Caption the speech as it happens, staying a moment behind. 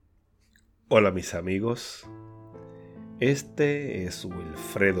Hola mis amigos, este es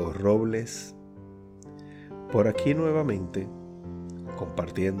Wilfredo Robles, por aquí nuevamente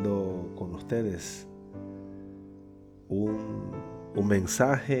compartiendo con ustedes un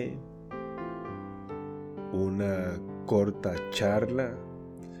mensaje, una corta charla,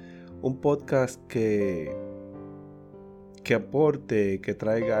 un podcast que aporte, que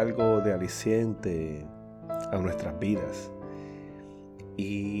traiga algo de aliciente a nuestras vidas.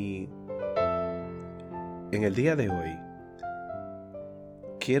 Y en el día de hoy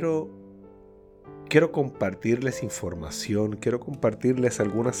quiero compartirles información, quiero compartirles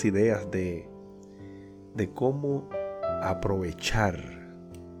algunas ideas de cómo aprovechar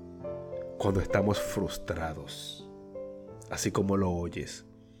cuando estamos frustrados, así como lo oyes.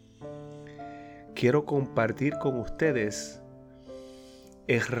 Quiero compartir con ustedes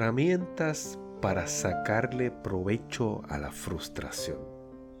herramientas para sacarle provecho a la frustración.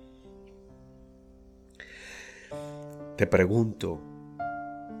 Te pregunto,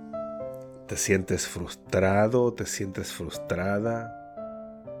 ¿te sientes frustrado? ¿Te sientes frustrada?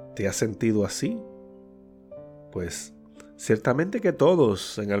 ¿Te has sentido así? Pues ciertamente que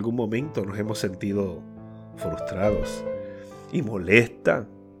todos en algún momento nos hemos sentido frustrados y molesta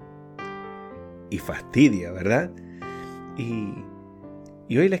y fastidia, ¿verdad? Y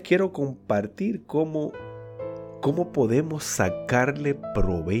hoy les quiero compartir cómo podemos sacarle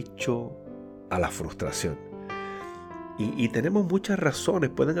provecho a la frustración. Y tenemos muchas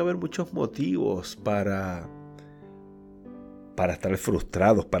razones, pueden haber muchos motivos para estar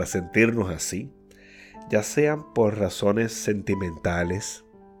frustrados, para sentirnos así, ya sean por razones sentimentales,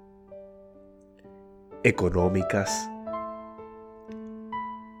 económicas,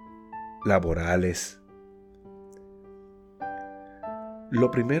 laborales.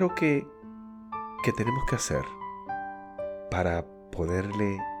 Lo primero que tenemos que hacer para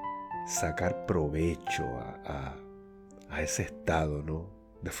poderle sacar provecho a ese estado, ¿no?,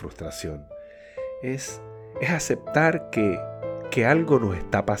 de frustración es aceptar que algo nos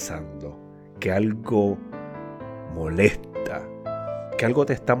está pasando, que algo molesta, que algo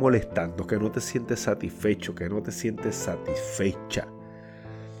te está molestando, que no te sientes satisfecho, que no te sientes satisfecha,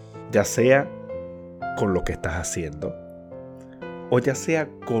 ya sea con lo que estás haciendo o ya sea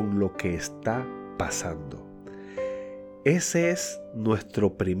con lo que está pasando. Ese es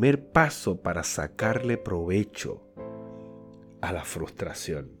nuestro primer paso para sacarle provecho a la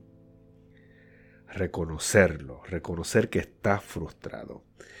frustración. Reconocer que estás frustrado.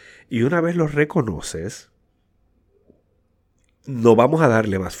 Y una vez lo reconoces, no vamos a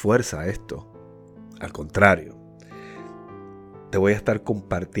darle más fuerza a esto. Al contrario, te voy a estar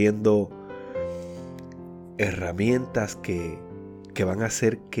compartiendo herramientas que van a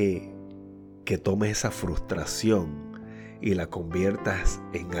hacer que tomes esa frustración y la conviertas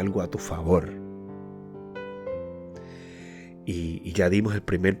en algo a tu favor. Y ya dimos el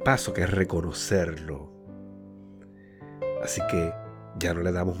primer paso, que es reconocerlo. Así que ya no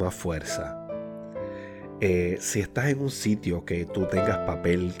le damos más fuerza. Si estás en un sitio que tú tengas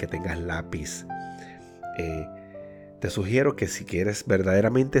papel, que tengas lápiz, te sugiero que si quieres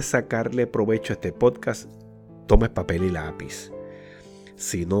verdaderamente sacarle provecho a este podcast, tomes papel y lápiz.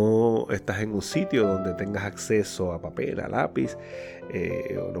 Si no estás en un sitio donde tengas acceso a papel, a lápiz,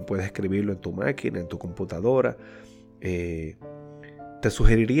 o no puedes escribirlo en tu máquina, en tu computadora, te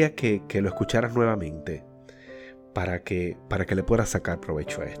sugeriría que lo escucharas nuevamente para que le puedas sacar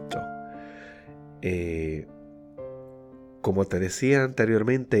provecho a esto. Como te decía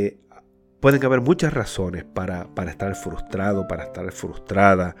anteriormente, pueden haber muchas razones para estar frustrado, para estar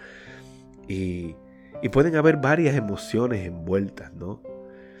frustrada, y pueden haber varias emociones envueltas, ¿no?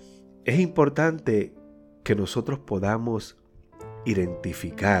 Es importante que nosotros podamos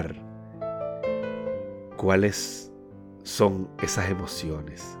identificar cuáles son esas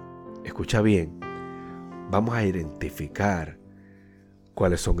emociones. Escucha bien, vamos a identificar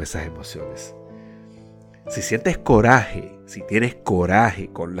cuáles son esas emociones. Si sientes coraje, si tienes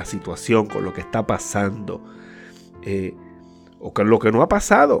coraje con la situación, con lo que está pasando, o con lo que no ha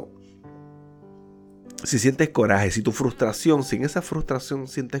pasado, si sientes coraje, si tu frustración, si en esa frustración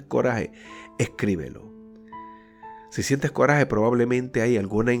sientes coraje, escríbelo. Si sientes coraje, probablemente hay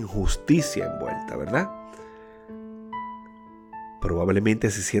alguna injusticia envuelta, ¿verdad?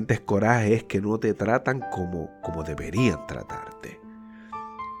 Probablemente si sientes coraje es que no te tratan como deberían tratarte.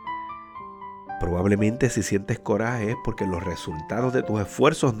 Probablemente si sientes coraje es porque los resultados de tus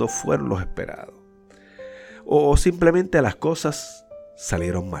esfuerzos no fueron los esperados. O simplemente las cosas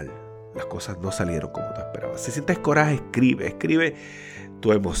salieron mal. Las cosas no salieron como tú esperabas. Si sientes coraje, escribe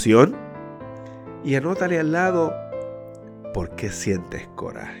tu emoción y anótale al lado por qué sientes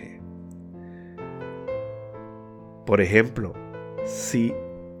coraje. Por ejemplo, si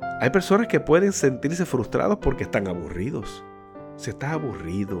hay personas que pueden sentirse frustrados porque están aburridos. Si estás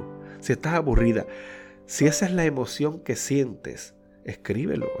aburrido, si estás aburrida, si esa es la emoción que sientes,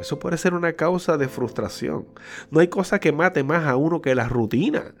 escríbelo. Eso puede ser una causa de frustración. No hay cosa que mate más a uno que la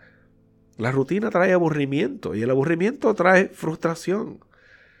rutina. La rutina trae aburrimiento y el aburrimiento trae frustración.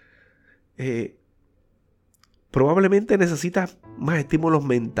 Probablemente necesitas más estímulos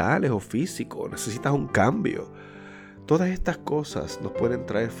mentales o físicos, necesitas un cambio. Todas estas cosas nos pueden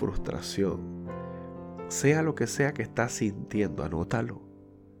traer frustración. Sea lo que sea que estás sintiendo, anótalo.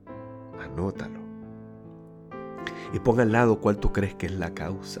 Anótalo. Y pon al lado cuál tú crees que es la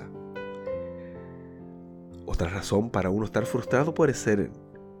causa. Otra razón para uno estar frustrado puede ser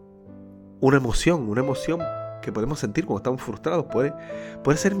una emoción que podemos sentir cuando estamos frustrados.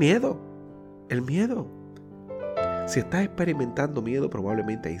 Puede ser miedo. El miedo. Si estás experimentando miedo,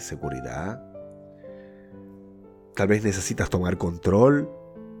 probablemente hay inseguridad. Tal vez necesitas tomar control.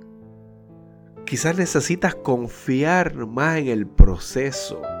 Quizás necesitas confiar más en el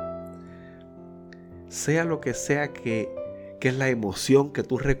proceso. Sea lo que sea que es la emoción que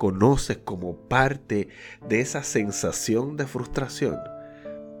tú reconoces como parte de esa sensación de frustración,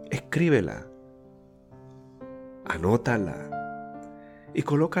 escríbela, anótala y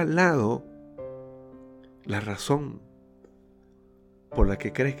coloca al lado la razón por la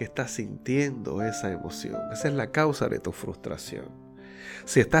que crees que estás sintiendo esa emoción. Esa es la causa de tu frustración.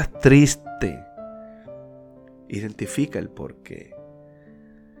 Si estás triste, identifica el porqué.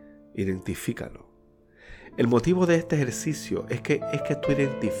 Identifícalo. El motivo de este ejercicio es que tú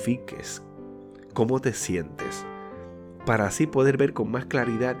identifiques cómo te sientes para así poder ver con más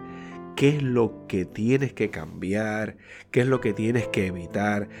claridad qué es lo que tienes que cambiar, qué es lo que tienes que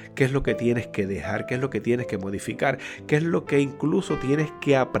evitar, qué es lo que tienes que dejar, qué es lo que tienes que modificar, qué es lo que incluso tienes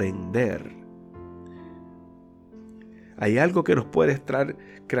que aprender. Hay algo que nos puede estar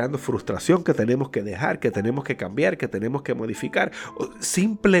creando frustración que tenemos que dejar, que tenemos que cambiar, que tenemos que modificar. O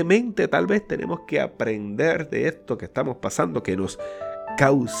simplemente tal vez tenemos que aprender de esto que estamos pasando, que nos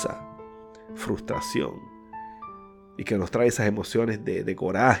causa frustración y que nos trae esas emociones de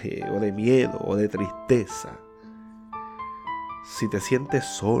coraje o de miedo o de tristeza. Si te sientes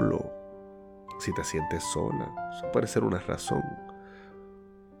solo, si te sientes sola, eso puede ser una razón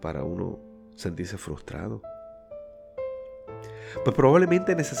para uno sentirse frustrado. Pues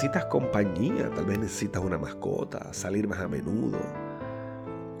probablemente necesitas compañía, tal vez necesitas una mascota, salir más a menudo,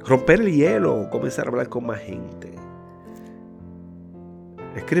 romper el hielo, comenzar a hablar con más gente.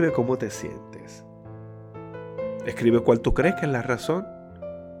 Escribe cómo te sientes. Escribe cuál tú crees que es la razón.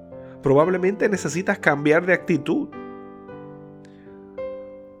 Probablemente necesitas cambiar de actitud.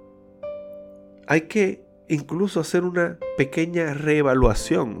 Hay que incluso hacer una pequeña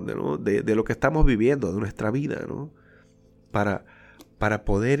reevaluación de lo que estamos viviendo, de nuestra vida, ¿no? Para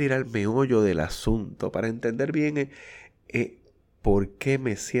poder ir al meollo del asunto, para entender bien por qué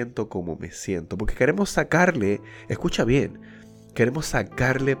me siento como me siento. Porque queremos sacarle, escucha bien, queremos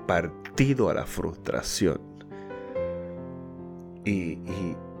sacarle partido a la frustración. Y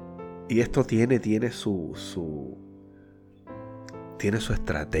esto tiene su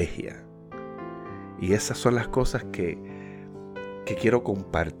estrategia. Y esas son las cosas que quiero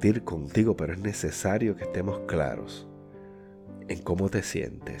compartir contigo, pero es necesario que estemos claros en cómo te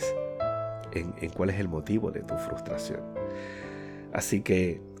sientes, en cuál es el motivo de tu frustración. Así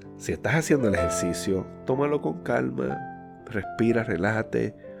que si estás haciendo el ejercicio, tómalo con calma, respira,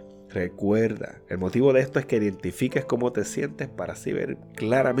 relájate, recuerda. El motivo de esto es que identifiques cómo te sientes para así ver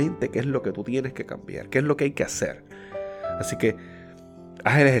claramente qué es lo que tú tienes que cambiar, qué es lo que hay que hacer. Así que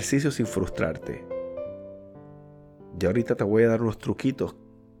haz el ejercicio sin frustrarte. Y ahorita te voy a dar unos truquitos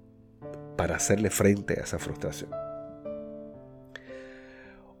para hacerle frente a esa frustración.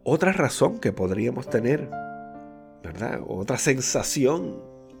 Otra razón que podríamos tener, ¿verdad? Otra sensación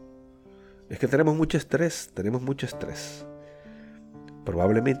es que tenemos mucho estrés.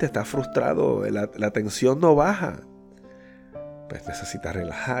 Probablemente estás frustrado, la tensión no baja. Pues necesitas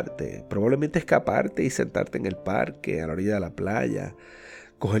relajarte, probablemente escaparte y sentarte en el parque, a la orilla de la playa,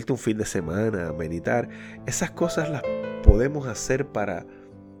 cogerte un fin de semana, meditar. Esas cosas las podemos hacer para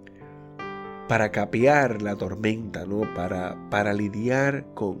capear la tormenta, ¿no? Para lidiar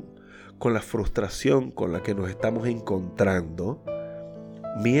con la frustración con la que nos estamos encontrando,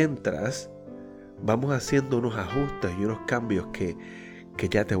 mientras vamos haciendo unos ajustes y unos cambios que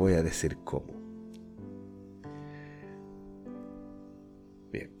ya te voy a decir cómo.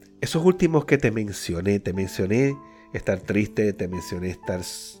 Bien, esos últimos que te mencioné estar triste, te mencioné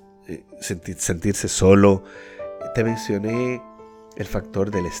sentirse solo, te mencioné el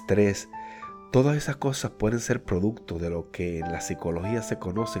factor del estrés. Todas esas cosas pueden ser producto de lo que en la psicología se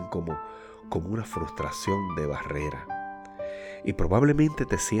conocen como una frustración de barrera. Y probablemente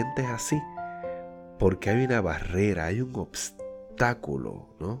te sientes así porque hay una barrera, hay un obstáculo,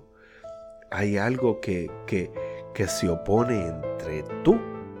 ¿no? Hay algo que se opone entre tú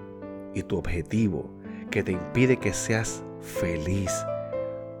y tu objetivo, que te impide que seas feliz.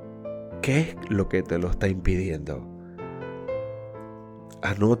 ¿Qué es lo que te lo está impidiendo?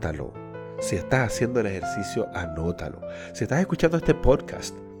 Anótalo. Si estás haciendo el ejercicio, anótalo. Si estás escuchando este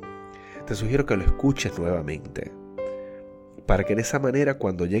podcast, te sugiero que lo escuches nuevamente, para que de esa manera,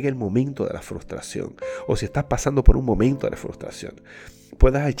 cuando llegue el momento de la frustración, o si estás pasando por un momento de frustración,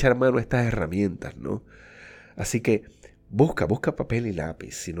 puedas echar mano a estas herramientas, ¿no? Así que busca papel y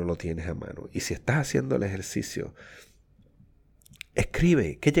lápiz si no lo tienes a mano. Y si estás haciendo el ejercicio,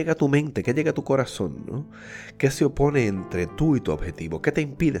 escribe qué llega a tu mente, qué llega a tu corazón, ¿no? ¿Qué se opone entre tú y tu objetivo? ¿Qué te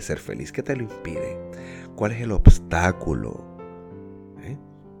impide ser feliz? ¿Qué te lo impide? ¿Cuál es el obstáculo?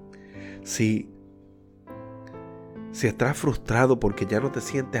 Si estás frustrado porque ya no te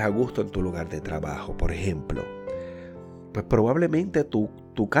sientes a gusto en tu lugar de trabajo, por ejemplo, pues probablemente tu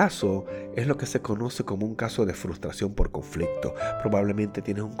caso es lo que se conoce como un caso de frustración por conflicto. Probablemente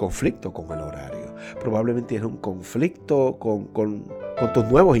tienes un conflicto con el horario. Probablemente tienes un conflicto con tus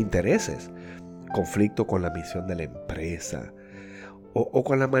nuevos intereses. Conflicto con la misión de la empresa. O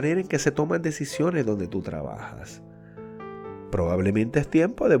con la manera en que se toman decisiones donde tú trabajas. Probablemente es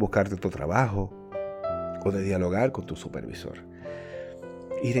tiempo de buscarte tu trabajo o de dialogar con tu supervisor.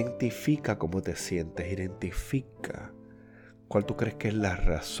 Identifica cómo te sientes, identifica cuál tú crees que es la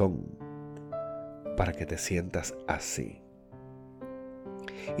razón para que te sientas así.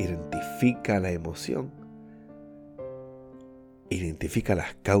 Identifica la emoción, identifica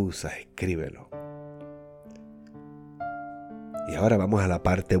las causas, escríbelo. Y ahora vamos a la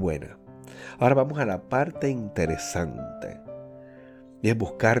parte buena. Ahora vamos a la parte interesante. Y es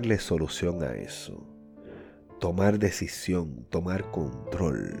buscarle solución a eso. Tomar decisión, tomar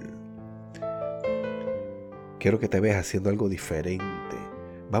control. Quiero que te veas haciendo algo diferente.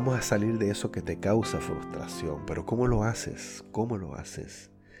 Vamos a salir de eso que te causa frustración. Pero ¿cómo lo haces? ¿Cómo lo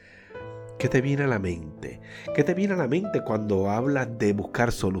haces? ¿Qué te viene a la mente? ¿Qué te viene a la mente cuando hablas de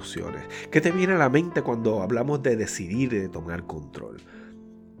buscar soluciones? ¿Qué te viene a la mente cuando hablamos de decidir y de tomar control?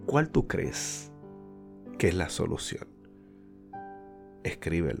 ¿Cuál tú crees que es la solución?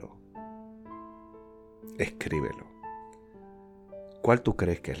 Escríbelo. Escríbelo. ¿Cuál tú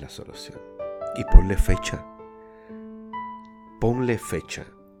crees que es la solución? Y ponle fecha. Ponle fecha.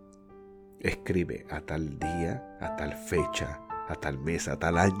 Escribe a tal día, a tal fecha, a tal mes, a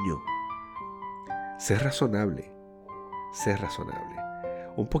tal año. Sé razonable. Sé razonable.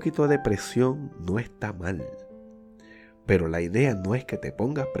 Un poquito de presión no está mal. Pero la idea no es que te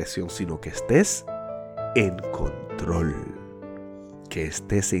pongas presión, sino que estés en control. Que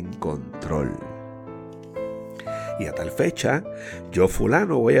estés en control. Y a tal fecha, yo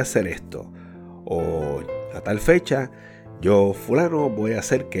fulano voy a hacer esto. O a tal fecha, yo fulano voy a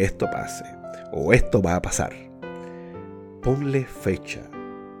hacer que esto pase. O esto va a pasar. Ponle fecha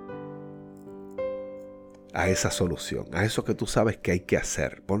a esa solución, a eso que tú sabes que hay que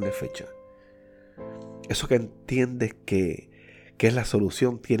hacer. Ponle fecha. Eso que entiendes que es la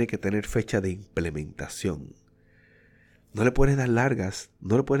solución tiene que tener fecha de implementación. No le puedes dar largas.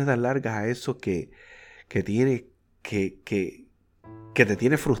 No le puedes dar largas a eso que tiene que te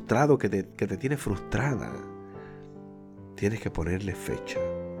tiene frustrado, que te tiene frustrada. Tienes que ponerle fecha.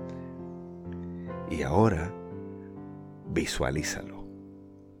 Y ahora, visualízalo.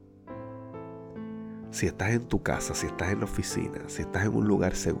 Si estás en tu casa, si estás en la oficina, si estás en un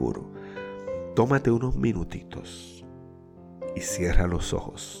lugar seguro, tómate unos minutitos y cierra los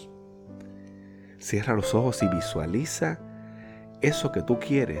ojos. Cierra los ojos y visualiza eso que tú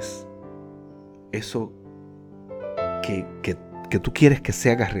quieres, eso que tú quieres que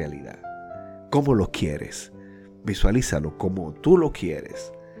se haga realidad. ¿Cómo lo quieres? Visualízalo como tú lo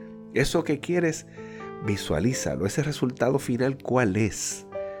quieres. Eso que quieres, visualízalo. Ese resultado final, ¿cuál es?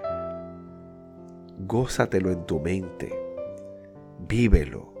 Gózatelo en tu mente.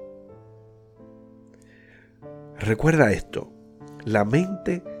 Vívelo. Recuerda esto. La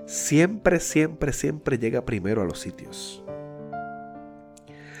mente siempre llega primero a los sitios.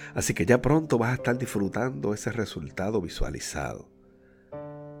 Así que ya pronto vas a estar disfrutando ese resultado visualizado.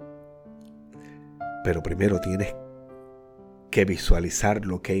 Pero primero tienes que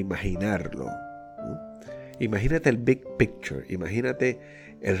visualizarlo, que imaginarlo. Imagínate el big picture, imagínate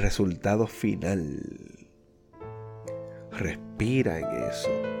el resultado final. Respira en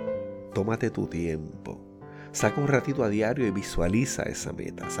eso. Tómate tu tiempo. Saca un ratito a diario y visualiza esa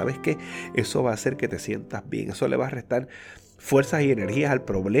meta. ¿Sabes qué? Eso va a hacer que te sientas bien. Eso le va a restar fuerzas y energías al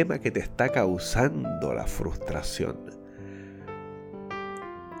problema que te está causando la frustración.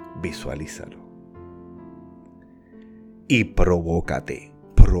 Visualízalo. Y provócate.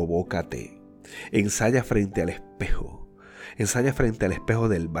 Ensaya frente al espejo. Ensaya frente al espejo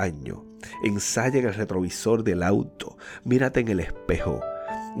del baño. Ensaya en el retrovisor del auto. Mírate en el espejo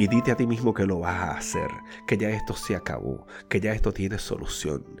y dite a ti mismo que lo vas a hacer, que ya esto se acabó, que ya esto tiene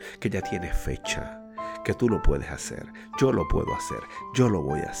solución, que ya tiene fecha, que tú lo puedes hacer, yo lo puedo hacer, yo lo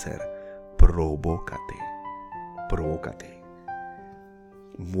voy a hacer. Provócate.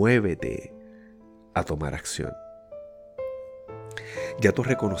 Muévete a tomar acción. Ya tú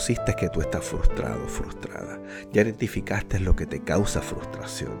reconociste que tú estás frustrado, frustrada. Ya identificaste lo que te causa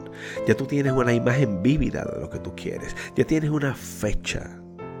frustración. Ya tú tienes una imagen vívida de lo que tú quieres. Ya tienes una fecha.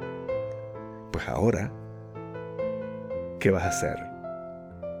 Pues ahora, ¿qué vas a hacer?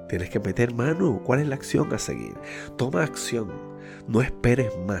 Tienes que meter mano. ¿Cuál es la acción a seguir? Toma acción. No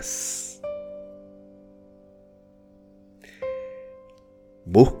esperes más.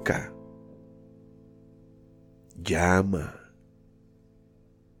 Busca. Llama.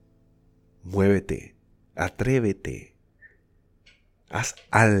 Muévete, atrévete, haz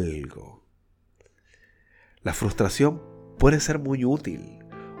algo. La frustración puede ser muy útil.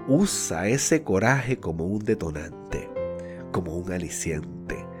 Usa ese coraje como un detonante, como un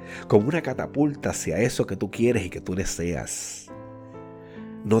aliciente, como una catapulta hacia eso que tú quieres y que tú deseas.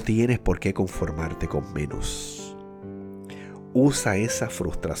 No tienes por qué conformarte con menos. Usa esa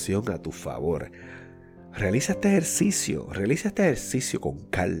frustración a tu favor. Realiza este ejercicio con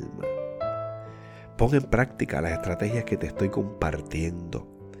calma. Pon en práctica las estrategias que te estoy compartiendo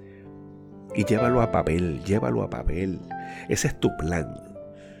y llévalo a papel. Ese es tu plan.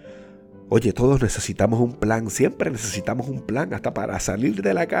 Oye, todos necesitamos un plan, siempre necesitamos un plan, hasta para salir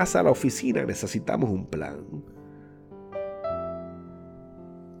de la casa a la oficina necesitamos un plan.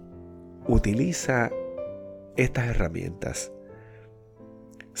 Utiliza estas herramientas.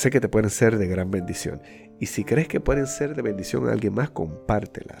 Sé que te pueden ser de gran bendición y si crees que pueden ser de bendición a alguien más,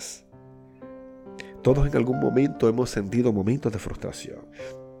 compártelas. Todos en algún momento hemos sentido momentos de frustración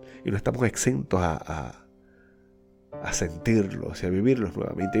y no estamos exentos a sentirlos y a vivirlos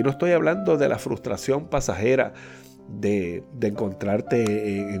nuevamente. Y no estoy hablando de la frustración pasajera de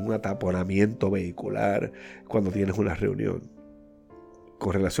encontrarte en un ataponamiento vehicular cuando tienes una reunión.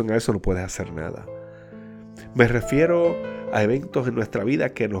 Con relación a eso no puedes hacer nada. Me refiero a eventos en nuestra vida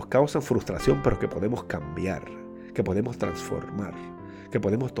que nos causan frustración, pero que podemos cambiar, que podemos transformar, que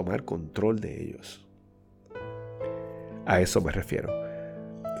podemos tomar control de ellos. A eso me refiero.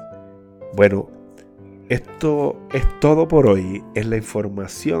 Bueno, esto es todo por hoy. Es la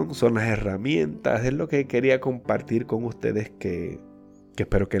información, son las herramientas, es lo que quería compartir con ustedes que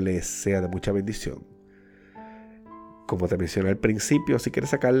espero que les sea de mucha bendición. Como te mencioné al principio, si quieres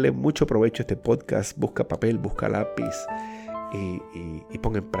sacarle mucho provecho a este podcast, busca papel, busca lápiz y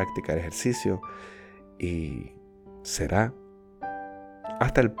pon en práctica el ejercicio. Y será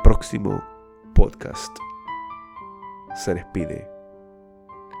hasta el próximo podcast. Se despide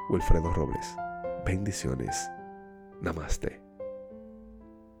Wilfredo Robles. Bendiciones. Namaste.